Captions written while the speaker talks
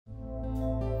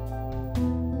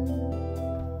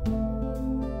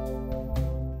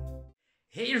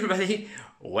Hey everybody,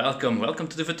 welcome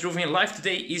to the Vitruvian Live.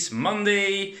 Today is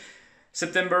Monday,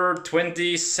 September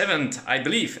 27th, I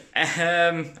believe.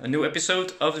 A new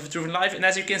episode of the Vitruvian Live, and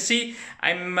as you can see,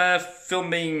 I'm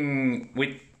filming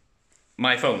with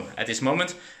my phone at this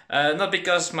moment. Not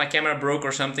because my camera broke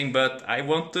or something, but I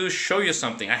want to show you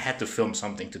something. I had to film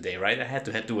something today, right? I had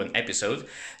to do an episode.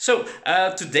 So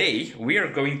today we are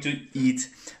going to eat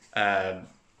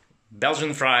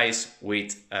Belgian fries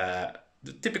with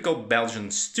the typical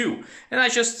Belgian stew. And I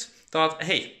just thought,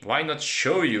 hey, why not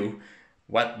show you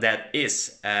what that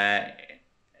is?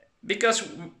 Because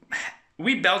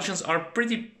we Belgians are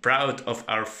pretty proud of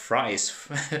our fries,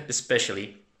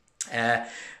 especially.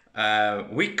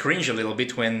 We cringe a little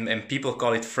bit when people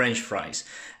call it French fries.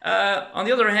 On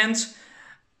the other hand,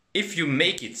 if you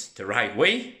make it the right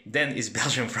way, then it's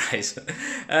Belgian fries.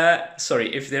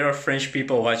 Sorry, if there are French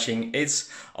people watching, it's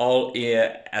all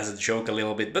as a joke a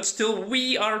little bit, but still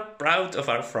we are proud of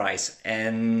our fries,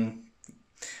 and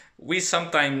we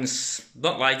sometimes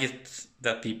don't like it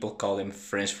that people call them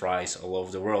French fries all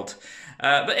over the world.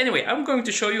 But anyway, I'm going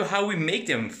to show you how we make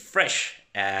them fresh,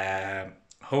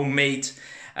 homemade.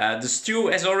 The stew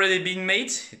has already been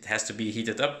made. It has to be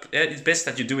heated up. It's best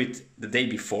that you do it the day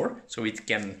before, so it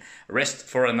can rest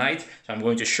for a night. So I'm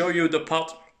going to show you the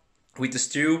pot with the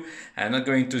stew. I'm not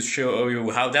going to show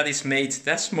you how that is made.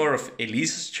 That's more of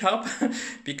Elise's job,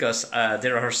 because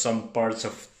there are some parts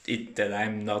of it that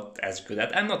I'm not as good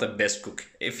at. I'm not the best cook.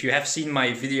 If you have seen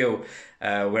my video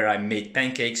where I made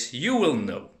pancakes, you will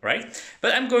know, right?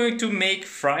 But I'm going to make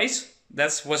fries.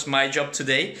 That was my job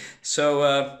today.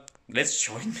 So let's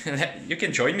join. You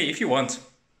can join me if you want.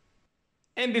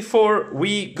 And before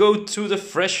we go to the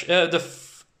fresh,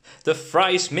 the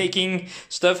fries making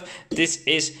stuff, this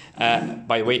is,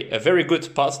 by the way, a very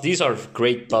good pot. These are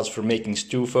great pots for making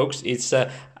stew, folks. It's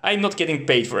I'm not getting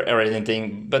paid for or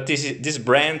anything, but this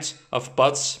brand of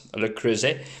pots, Le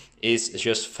Creuset, is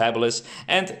just fabulous.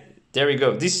 And there we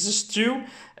go. This is a stew.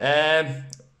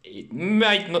 It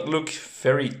might not look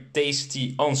very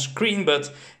tasty on screen,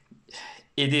 but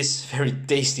it is very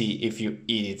tasty if you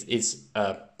eat it. It's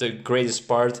the greatest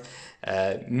part.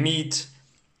 Meat,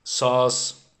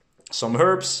 sauce, some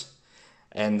herbs,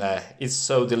 and it's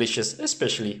so delicious,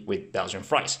 especially with Belgian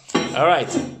fries. All right,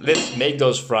 let's make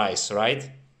those fries, right?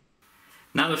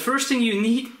 Now the first thing you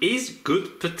need is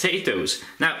good potatoes.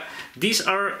 Now these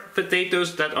are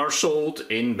potatoes that are sold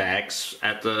in bags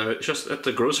at just at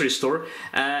the grocery store,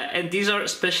 and these are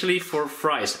especially for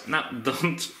fries. Now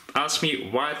don't ask me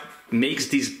what makes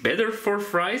these better for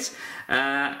fries.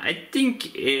 I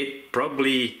think it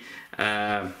probably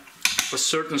a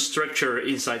certain structure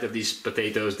inside of these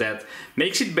potatoes that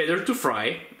makes it better to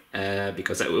fry,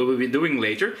 because that we will be doing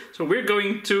later. So we're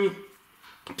going to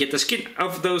get the skin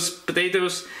of those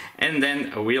potatoes, and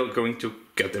then we're going to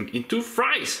cut them into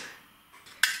fries.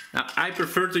 Now I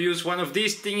prefer to use one of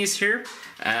these thingies here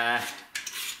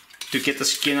to get the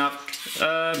skin off.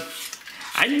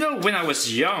 I know when I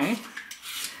was young,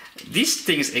 these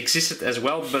things existed as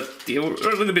well, but they were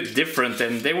a little bit different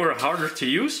and they were harder to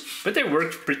use, but they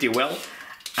worked pretty well.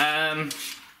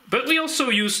 But we also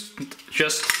used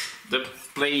just the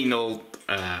plain old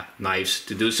knives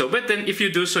to do so. But then if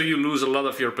you do so, you lose a lot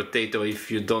of your potato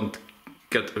if you don't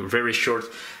cut very short,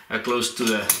 close to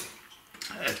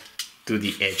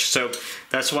the edge. So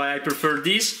that's why I prefer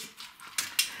these.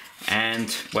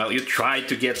 And well, you try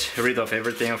to get rid of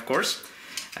everything, of course,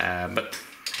 but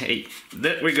hey,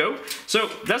 there we go. So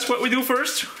that's what we do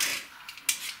first.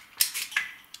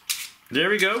 There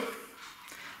we go.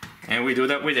 And we do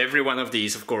that with every one of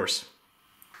these, of course.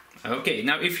 Okay,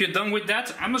 now if you're done with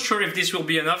that, I'm not sure if this will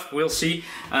be enough, we'll see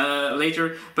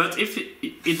later. But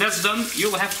if that's done,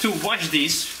 you'll have to wash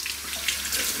these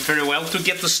very well to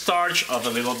get the starch off a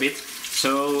little bit.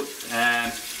 So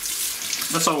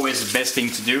that's always the best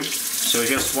thing to do. So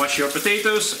just wash your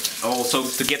potatoes, also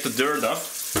to get the dirt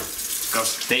off,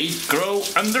 because they grow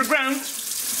underground.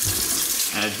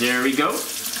 There we go.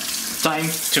 Time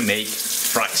to make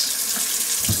fries.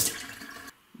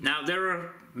 Now there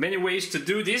are many ways to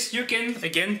do this. You can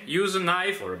again use a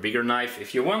knife or a bigger knife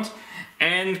if you want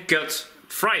and cut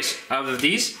fries out of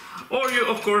these, or you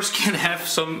of course can have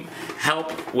some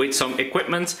help with some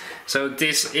equipment. So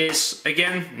this is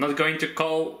again not going to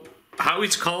call how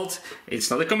it's called. It's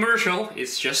not a commercial,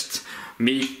 it's just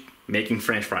me making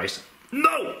French fries.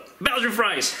 No! Belgian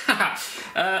fries!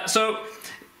 So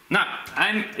now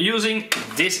I'm using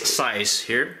this size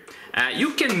here.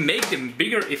 You can make them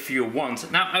bigger if you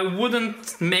want. Now I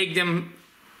wouldn't make them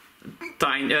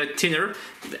thinner.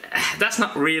 That's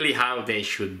not really how they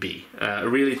should be.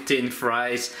 Really thin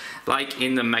fries, like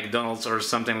in the McDonald's or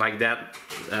something like that.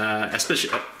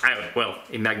 Especially, well,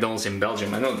 in McDonald's in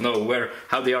Belgium. I don't know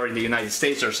how they are in the United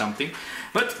States or something.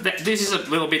 But this is a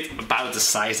little bit about the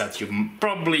size that you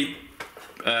probably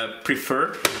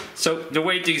prefer. So the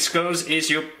way this goes is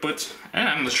you put, and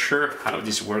I'm not sure how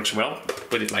this works well,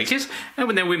 put it like this,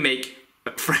 and then we make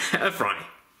a fry.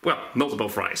 Well, multiple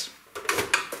fries.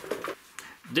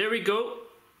 There we go.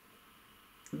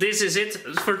 This is it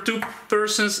for 2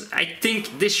 persons. I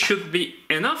think this should be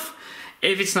enough.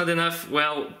 If it's not enough,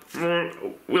 well,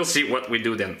 we'll see what we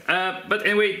do then. But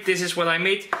anyway, this is what I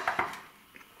made.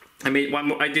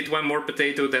 I did one more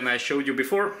potato than I showed you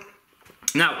before.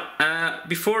 Now,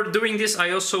 before doing this, I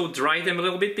also dried them a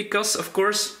little bit because, of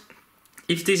course,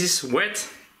 if this is wet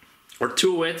or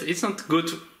too wet, it's not good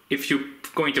if you're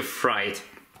going to fry it.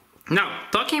 Now,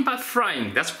 talking about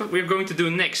frying, that's what we're going to do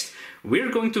next.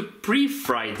 We're going to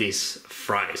pre-fry these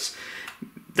fries.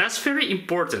 That's very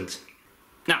important.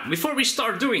 Now, before we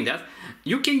start doing that,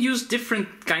 you can use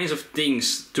different kinds of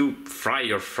things to fry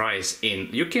your fries in.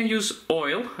 You can use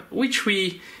oil, which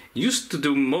we used to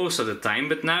do most of the time,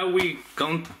 but now we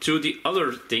come to the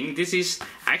other thing. This is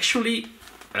actually,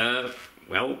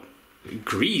 well,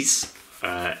 grease,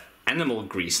 animal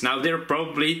grease. Now, there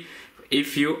probably,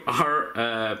 if you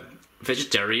are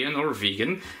vegetarian or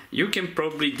vegan, you can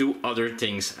probably do other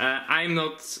things. I'm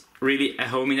not really at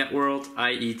home in that world.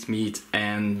 I eat meat,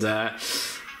 and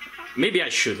maybe I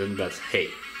shouldn't, but hey.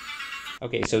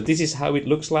 Okay, so this is how it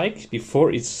looks like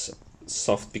before it's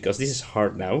soft, because this is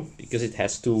hard now because it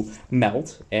has to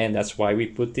melt, and that's why we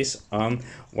put this on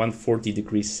 140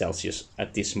 degrees Celsius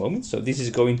at this moment. So this is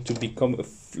going to become a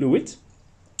fluid.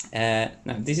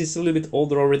 Now this is a little bit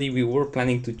older already. We were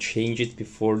planning to change it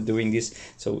before doing this,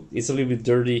 so it's a little bit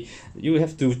dirty. You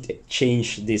have to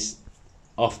change this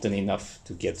often enough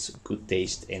to get good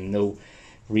taste and no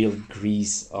real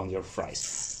grease on your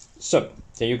fries. So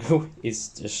there you go, it's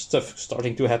just stuff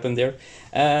starting to happen there.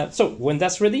 So when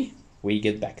that's ready, we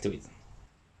get back to it.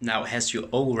 Now, as you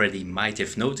already might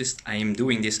have noticed, I am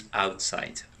doing this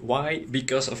outside. Why?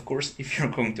 Because of course, if you're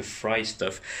going to fry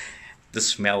stuff, the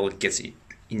smell gets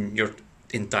in your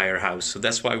entire house. So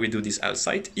that's why we do this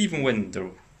outside, even when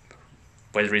the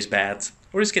weather is bad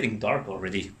or it's getting dark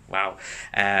already. Wow.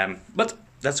 But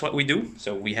that's what we do.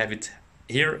 So we have it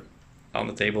here on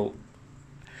the table,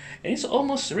 and it's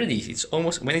almost ready. It's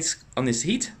almost, when it's on this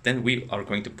heat, then we are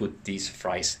going to put these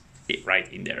fries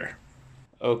right in there.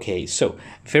 Okay, so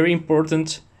very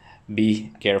important,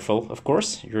 be careful, of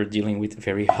course. You're dealing with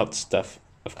very hot stuff,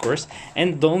 of course,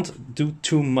 and don't do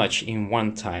too much in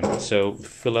one time. So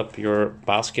fill up your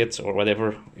baskets or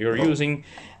whatever you're using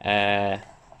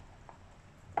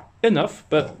enough,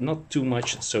 but not too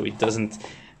much, so it doesn't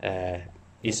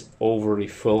is overly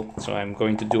full. So I'm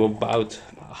going to do about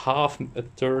half, a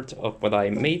third of what I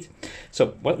made.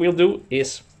 So what we'll do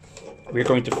is we're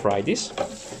going to fry this,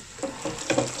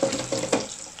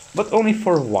 but only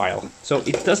for a while. So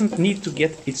it doesn't need to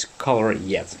get its color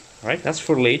yet, right? That's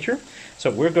for later. So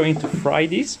we're going to fry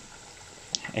these,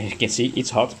 and you can see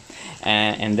it's hot,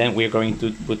 and then we're going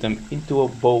to put them into a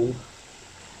bowl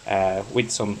with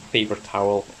some paper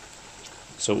towel,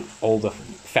 so all the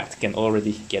fat can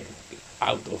already get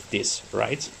out of this,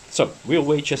 right? So we'll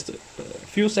wait just a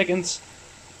few seconds,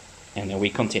 and then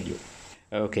we continue.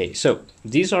 Okay, so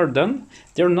these are done.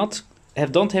 They're not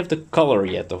don't have the color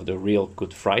yet of the real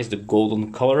good fries, the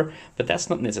golden color, but that's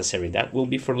not necessary. That will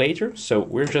be for later. So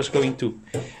we're just going to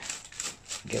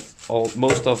get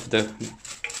most of the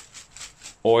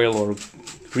oil or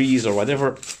grease or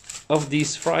whatever of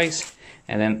these fries,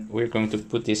 and then we're going to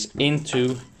put this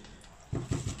into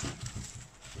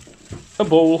a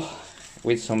bowl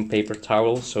with some paper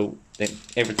towel so that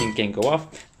everything can go off.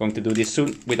 I'm going to do this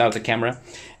soon without the camera,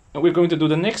 and we're going to do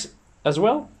the next as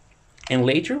well. And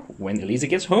later, when Elisa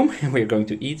gets home and we're going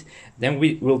to eat, then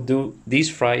we will do these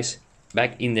fries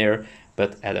back in there,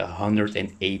 but at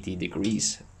 180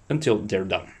 degrees until they're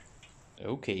done.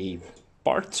 Okay,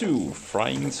 part 2,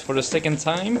 frying for the second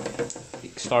time.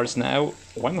 It starts now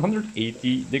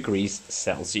 180 degrees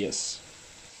Celsius.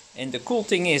 And the cool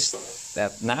thing is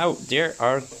that now they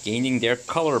are gaining their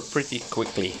color pretty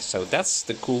quickly. So that's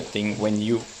the cool thing when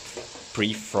you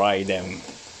pre-fry them.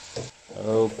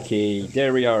 Okay,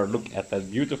 there we are. Look at that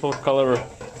beautiful color.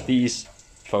 These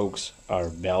folks are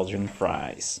Belgian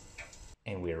fries.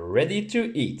 And we're ready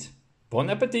to eat. Bon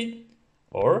appetit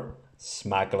or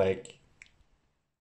smakelijk.